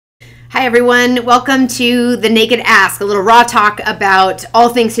Hi everyone, welcome to The Naked Ask, a little raw talk about all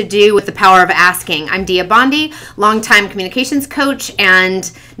things to do with the power of asking. I'm Dia Bondi, longtime communications coach and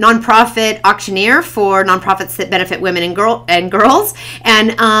nonprofit auctioneer for nonprofits that benefit women and girls,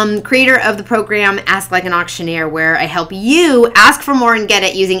 and creator of the program Ask Like an Auctioneer, where I help you ask for more and get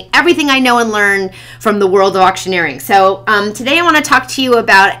it using everything I know and learn from the world of auctioneering. So today I want to talk to you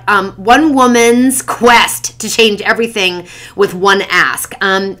about one woman's quest to change everything with one ask.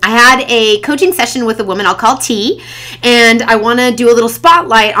 I had a coaching session with a woman I'll call T, and I want to do a little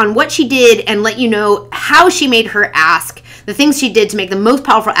spotlight on what she did and let you know how she made her ask, the things she did to make the most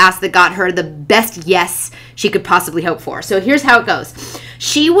powerful ask that got her the best yes she could possibly hope for. So here's how it goes.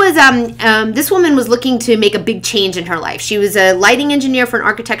 She was, this woman was looking to make a big change in her life. She was a lighting engineer for an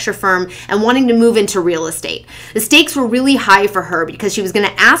architecture firm and wanting to move into real estate. The stakes were really high for her because she was going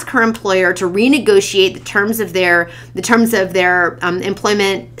to ask her employer to renegotiate the terms of their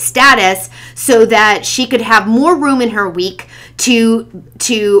employment status so that she could have more room in her week to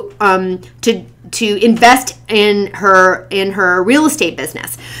invest in her real estate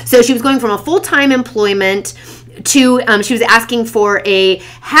business. So she was going from a full-time employment to she was asking for a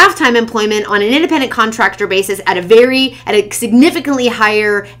half-time employment on an independent contractor basis at a significantly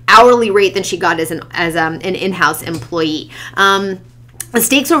higher hourly rate than she got as an in-house employee. The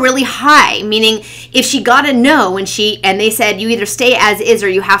stakes were really high, meaning if she got a no and they said you either stay as is or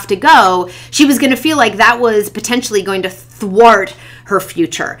you have to go, she was going to feel like that was potentially going to thwart her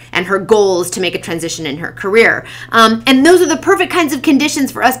future and her goals to make a transition in her career. And those are the perfect kinds of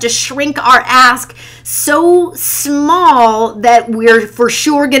conditions for us to shrink our ask so small that we're for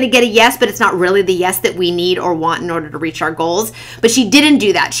sure going to get a yes, but it's not really the yes that we need or want in order to reach our goals. But she didn't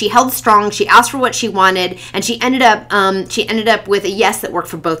do that. She held strong. She asked for what she wanted, and she ended up with a yes that worked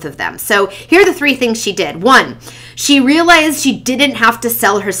for both of them. So here are the three things she did. One, she realized she didn't have to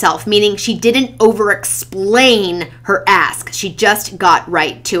sell herself, meaning she didn't over-explain her ask. She just got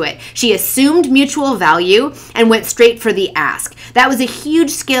right to it. She assumed mutual value and went straight for the ask. That was a huge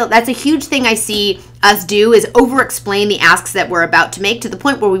skill. That's a huge thing I see us do, is over-explain the asks that we're about to make to the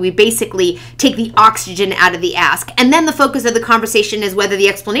point where we basically take the oxygen out of the ask. And then the focus of the conversation is whether the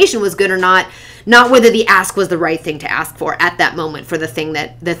explanation was good or not whether the ask was the right thing to ask for at that moment for the thing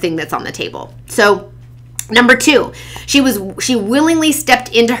that's on the table. So number two, she willingly stepped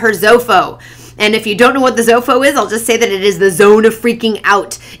into her ZOFO. And if you don't know what the ZOFO is, I'll just say that it is the zone of freaking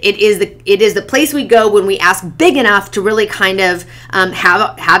out. It is the place we go when we ask big enough to really kind of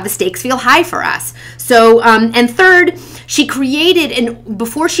have the stakes feel high for us. So, and third,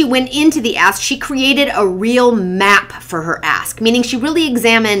 before she went into the ask, she created a real map for her ask, meaning she really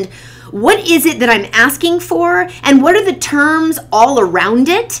examined what is it that I'm asking for, and what are the terms all around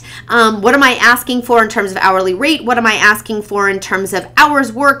it? What am I asking for in terms of hourly rate? What am I asking for in terms of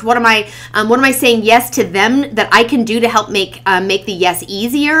hours worked? What am I saying yes to them that I can do to help make the yes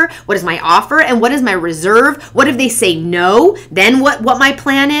easier? What is my offer, and what is my reserve? What if they say no? Then what my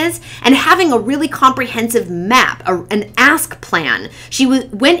plan is? And having a really comprehensive map, an ask plan. She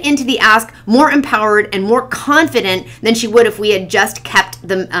went into the ask more empowered and more confident than she would if we had just kept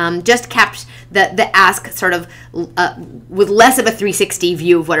the ask sort of with less of a 360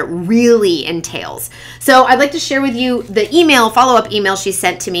 view of what it really entails. So I'd like to share with you the follow-up email she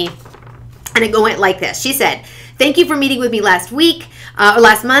sent to me, and it went like this. She said, "Thank you for meeting with me last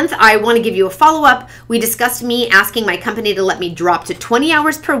month. I want to give you a follow-up. We discussed me asking my company to let me drop to 20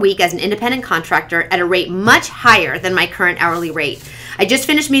 hours per week as an independent contractor at a rate much higher than my current hourly rate. I just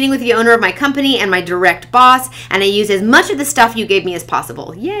finished meeting with the owner of my company and my direct boss, and I used as much of the stuff you gave me as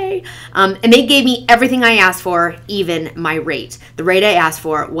possible. Yay! And they gave me everything I asked for, even my rate. The rate I asked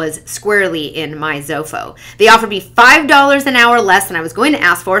for was squarely in my ZOFO. They offered me $5 an hour less than I was going to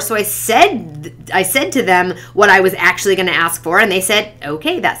ask for, so I said to them what I was actually going to ask for, and they said,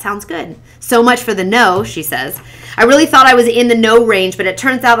 okay, that sounds good. So much for the no," she says. "I really thought I was in the no range, but it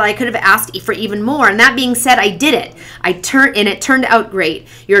turns out that I could have asked for even more. And that being said, I did it. And it turned out great.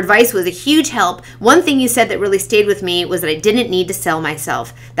 Your advice was a huge help. One thing you said that really stayed with me was that I didn't need to sell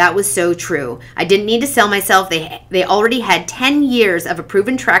myself. That was so true. I didn't need to sell myself. They already had 10 years of a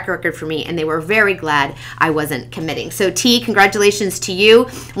proven track record for me, and they were very glad I wasn't committing." So T, congratulations to you.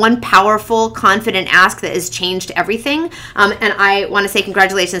 One powerful, confident ask that has changed everything. And I want to say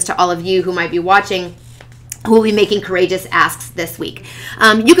congratulations to all of you who might be watching who will be making courageous asks this week.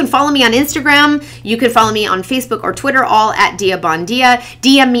 You can follow me on Instagram. You can follow me on Facebook or Twitter, all at Dia Bondia.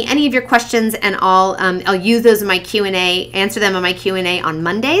 DM me any of your questions, and I'll use those in my Q&A, answer them in my Q&A on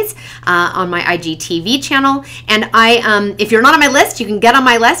Mondays on my IGTV channel. And if you're not on my list, you can get on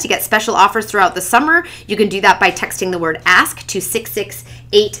my list. You get special offers throughout the summer. You can do that by texting the word ASK to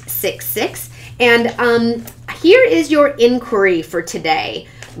 66866. And here is your inquiry for today.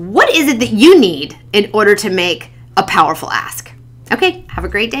 What is it that you need in order to make a powerful ask? Okay, have a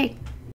great day.